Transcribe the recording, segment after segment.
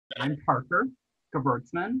I'm Parker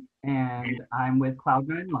Gewurtzman, and I'm with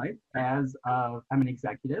Cloud9 Life I'm an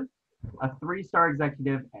executive, a three-star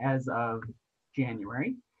executive as of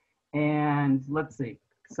January. And let's see.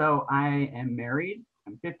 So I am married.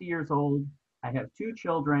 I'm 50 years old. I have two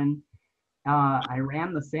children. I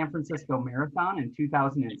ran the San Francisco Marathon in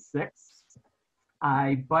 2006.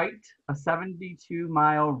 I biked a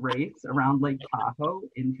 72-mile race around Lake Tahoe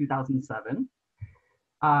in 2007.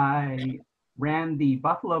 I ran the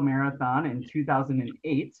Buffalo Marathon in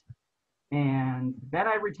 2008, and then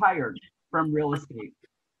I retired from real estate.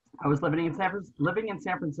 I was living in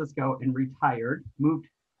San Francisco and retired, moved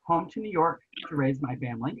home to New York to raise my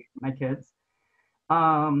family, my kids.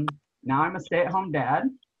 Now I'm a stay-at-home dad.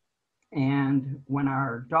 And when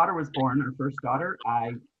our daughter was born, our first daughter,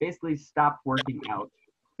 I basically stopped working out.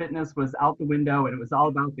 Fitness was out the window, and it was all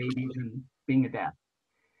about babies and being a dad.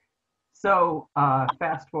 So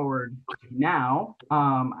fast forward to now,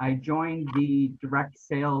 I joined the direct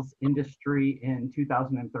sales industry in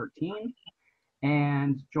 2013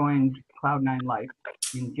 and joined Cloud9 Life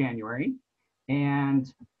in January. And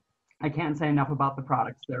I can't say enough about the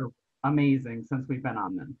products. They're amazing since we've been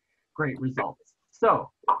on them. Great results.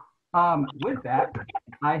 So with that,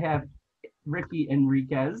 I have Ricky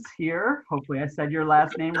Enriquez here. Hopefully I said your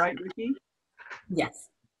last name right, Ricky? Yes.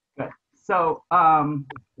 Good. So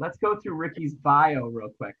let's go through Ricky's bio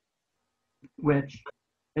real quick, which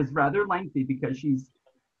is rather lengthy because she's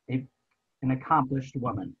an accomplished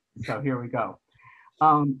woman. So here we go.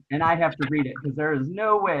 And I have to read it because there is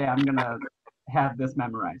no way I'm going to have this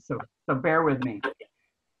memorized. So bear with me.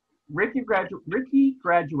 Ricky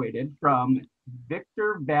graduated from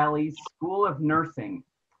Victor Valley School of Nursing,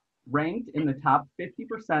 ranked in the top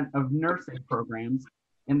 50% of nursing programs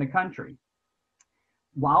in the country.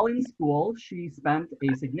 While in school, she spent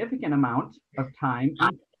a significant amount of time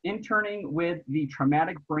interning with the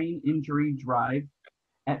Traumatic Brain Injury Drive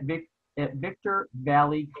at Victor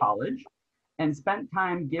Valley College, and spent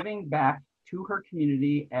time giving back to her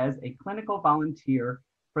community as a clinical volunteer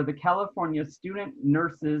for the California Student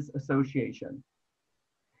Nurses Association.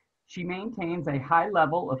 She maintains a high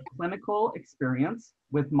level of clinical experience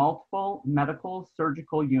with multiple medical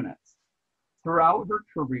surgical units. Throughout her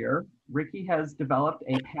career, Ricky has developed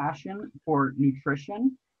a passion for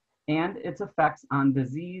nutrition and its effects on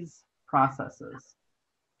disease processes.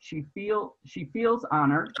 She feels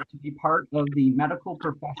honored to be part of the medical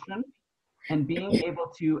profession and being able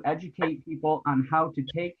to educate people on how to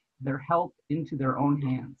take their health into their own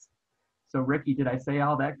hands. So Ricky, did I say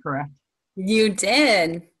all that correct? You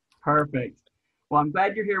did. Perfect. Well, I'm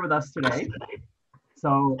glad you're here with us today.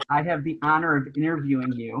 So I have the honor of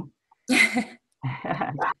interviewing you.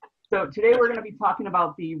 So today we're going to be talking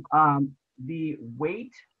about the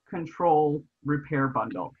weight control repair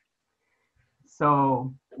bundle.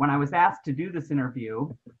 So when I was asked to do this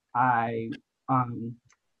interview, I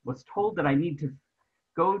was told that I need to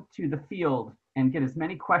go to the field and get as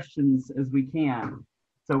many questions as we can.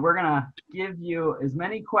 So we're going to give you as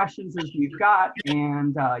many questions as you've got,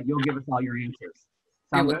 and you'll give us all your answers.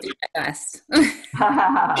 Sound good? I will do my best.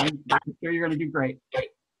 I'm sure you're going to do great.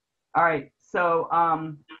 All right. So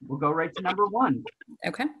we'll go right to number one.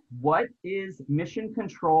 Okay. What is mission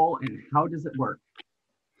control and how does it work?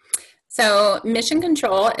 So mission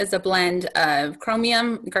control is a blend of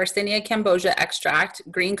chromium, Garcinia cambogia extract,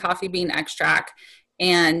 green coffee bean extract,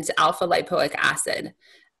 and alpha lipoic acid.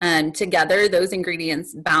 Together, those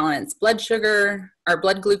ingredients balance blood sugar, or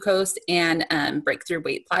blood glucose, and break through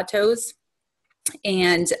weight plateaus.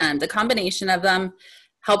 And the combination of them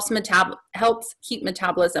helps keep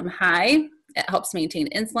metabolism high. It helps maintain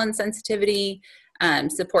insulin sensitivity,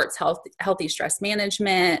 supports healthy stress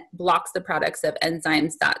management, blocks the products of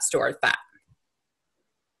enzymes that store fat.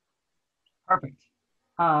 Perfect.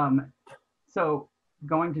 So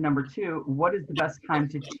going to number two, what is the best time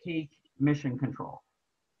to take mission control?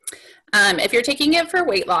 If you're taking it for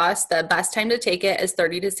weight loss, the best time to take it is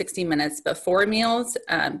 30 to 60 minutes before meals.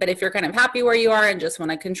 But if you're kind of happy where you are and just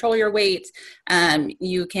want to control your weight,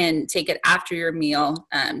 you can take it after your meal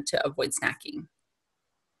to avoid snacking.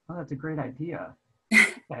 Oh, that's a great idea.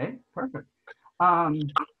 Okay, perfect.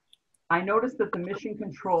 I noticed that the mission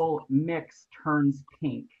control mix turns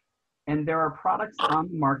pink, and there are products on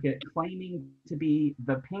the market claiming to be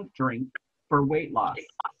the pink drink for weight loss.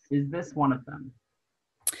 Is this one of them?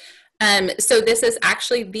 So this is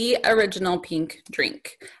actually the original pink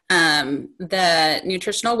drink. The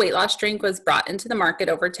nutritional weight loss drink was brought into the market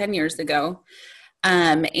over 10 years ago.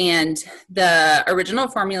 And the original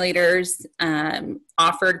formulators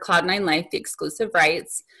offered Cloud9 Life the exclusive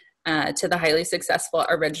rights to the highly successful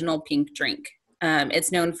original pink drink.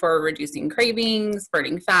 It's known for reducing cravings,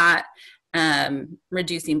 burning fat,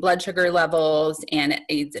 reducing blood sugar levels, and it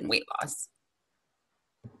aids in weight loss.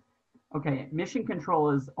 Okay, Mission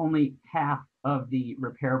Control is only half of the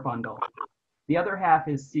repair bundle. The other half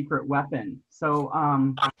is Secret Weapon. So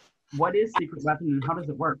what is Secret Weapon and how does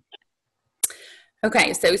it work?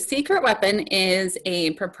 Okay, so Secret Weapon is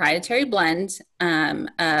a proprietary blend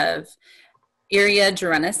of Urea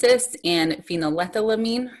genesis and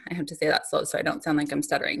phenylethylamine. I have to say that slow so I don't sound like I'm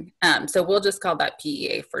stuttering. So we'll just call that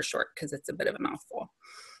PEA for short because it's a bit of a mouthful.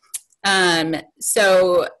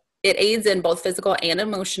 So it aids in both physical and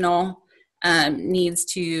emotional needs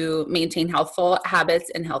to maintain healthful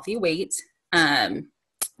habits and healthy weight.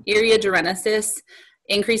 Urea genesis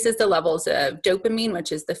increases the levels of dopamine,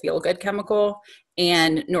 which is the feel-good chemical,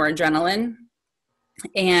 and noradrenaline.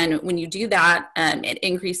 And when you do that, it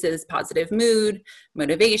increases positive mood,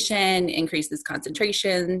 motivation, increases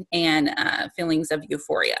concentration, and feelings of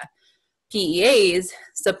euphoria. PEAs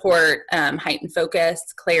support heightened focus,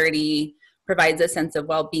 clarity, provides a sense of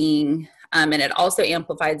well-being, and it also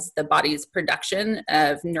amplifies the body's production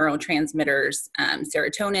of neurotransmitters,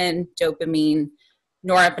 serotonin, dopamine,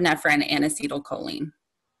 norepinephrine, and acetylcholine.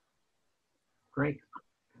 Great.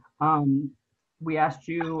 We asked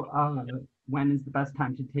you when is the best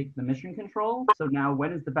time to take the Mission Control. So now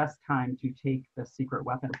when is the best time to take the Secret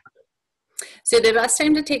Weapon? So the best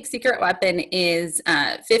time to take Secret Weapon is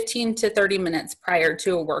 15 to 30 minutes prior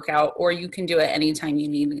to a workout, or you can do it anytime you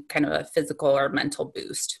need kind of a physical or mental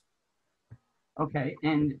boost. Okay,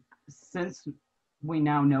 and since we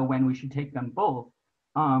now know when we should take them both,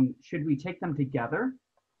 should we take them together?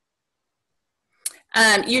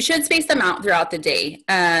 You should space them out throughout the day.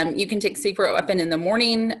 You can take Secret Weapon in the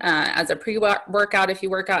morning as a pre-workout if you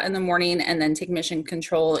work out in the morning, and then take Mission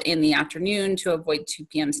Control in the afternoon to avoid 2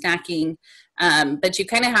 p.m. snacking. But you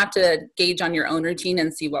kind of have to gauge on your own routine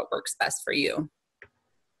and see what works best for you.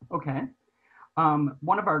 Okay.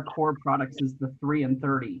 One of our core products is the 3 and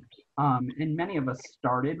 30. And many of us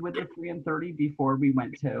started with the 3 and 30 before we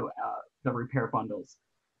went to the repair bundles.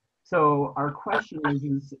 So our question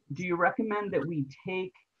is do you recommend that we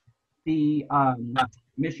take the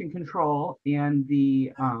Mission Control and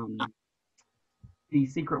the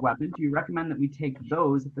Secret Weapon? Do you recommend that we take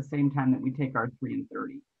those at the same time that we take our 3 and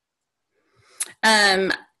 30?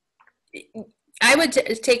 I would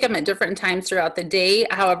take them at different times throughout the day.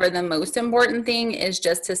 However, the most important thing is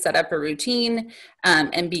just to set up a routine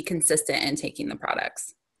and be consistent in taking the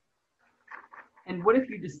products. And what if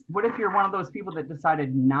you're one of those people that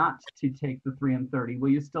decided not to take the 3 and 30? Will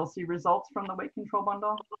you still see results from the weight control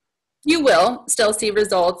bundle? You will still see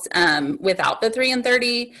results without the 3 and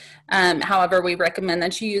 30. However, we recommend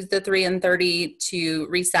that you use the 3 and 30 to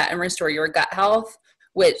reset and restore your gut health,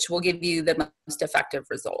 which will give you the most effective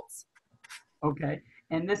results. Okay,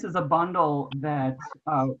 and this is a bundle that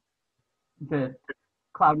that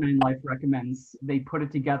Cloud9 Life recommends. They put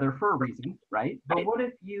it together for a reason, right? But what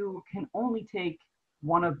if you can only take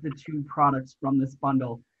one of the 2 products from this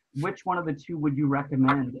bundle? Which one of the 2 would you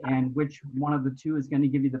recommend, and which one of the 2 is going to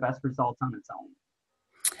give you the best results on its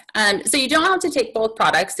own? So you don't have to take both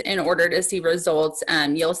products in order to see results.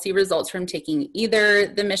 You'll see results from taking either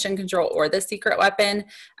the Mission Control or the Secret Weapon,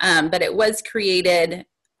 but it was created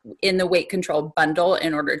in the weight control bundle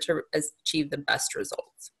in order to achieve the best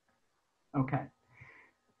results. Okay.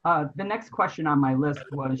 The next question on my list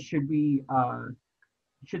was, should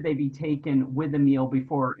they be taken with a meal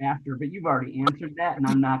before or after? But you've already answered that, and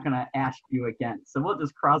I'm not going to ask you again. So we'll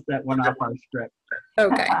just cross that one off our script.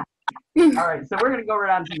 Okay. All right, so we're going to go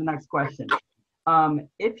right on to the next question.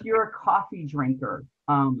 If you're a coffee drinker,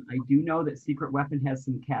 I do know that Secret Weapon has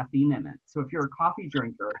some caffeine in it. So if you're a coffee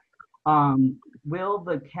drinker, will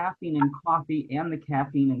the caffeine in coffee and the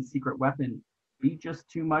caffeine in Secret Weapon be just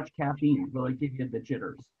too much caffeine? Will it give you the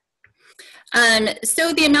jitters?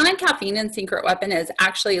 So the amount of caffeine in Secret Weapon is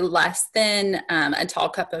actually less than a tall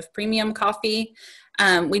cup of premium coffee.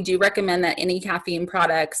 We do recommend that any caffeine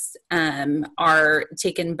products are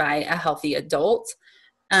taken by a healthy adult.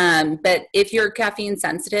 But if you're caffeine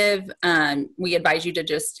sensitive, we advise you to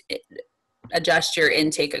just adjust your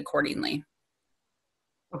intake accordingly.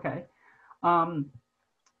 Okay.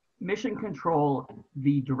 Mission Control,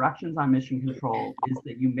 the directions on Mission Control is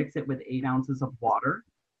that you mix it with 8 ounces of water.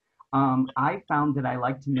 I found that I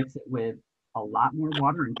like to mix it with a lot more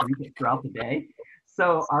water and drink it throughout the day.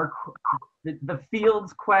 So the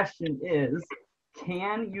field's question is,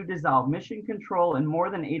 can you dissolve Mission Control in more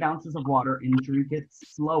than 8 ounces of water and drink it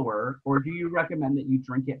slower, or do you recommend that you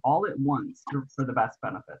drink it all at once for the best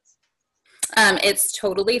benefits? It's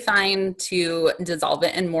totally fine to dissolve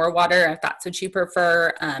it in more water if that's what you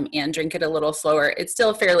prefer, and drink it a little slower. It's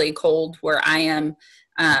still fairly cold where I am,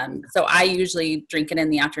 so I usually drink it in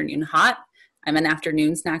the afternoon hot. I'm an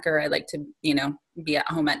afternoon snacker. I like to, be at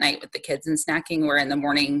home at night with the kids and snacking, where in the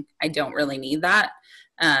morning I don't really need that.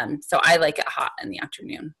 So I like it hot in the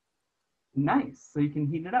afternoon. Nice. So you can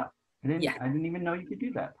heat it up. Yeah. I didn't even know you could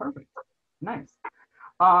do that. Perfect. Nice.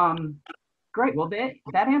 Um, Great. Well,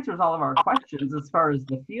 that answers all of our questions as far as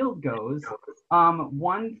the field goes.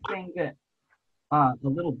 One thing that a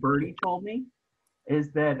little birdie told me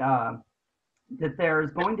is that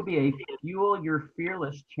there's going to be a Fuel Your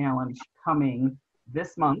Fearless challenge coming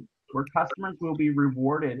this month, where customers will be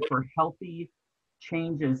rewarded for healthy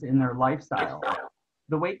changes in their lifestyle.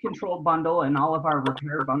 The weight control bundle and all of our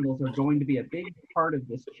repair bundles are going to be a big part of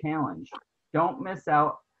this challenge. Don't miss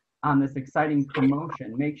out on this exciting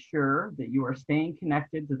promotion. Make sure that you are staying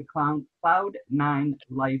connected to the Cloud9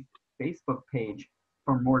 Life Facebook page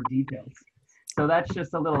for more details. So that's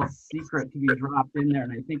just a little secret to be dropped in there,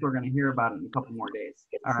 and I think we're going to hear about it in a couple more days.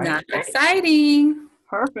 All right. Not exciting.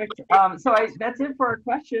 Perfect. That's it for our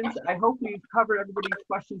questions. I hope we've covered everybody's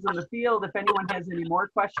questions in the field. If anyone has any more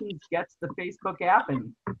questions, get to the Facebook app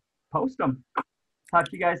and post them. Talk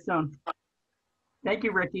to you guys soon. Thank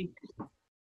you, Ricky.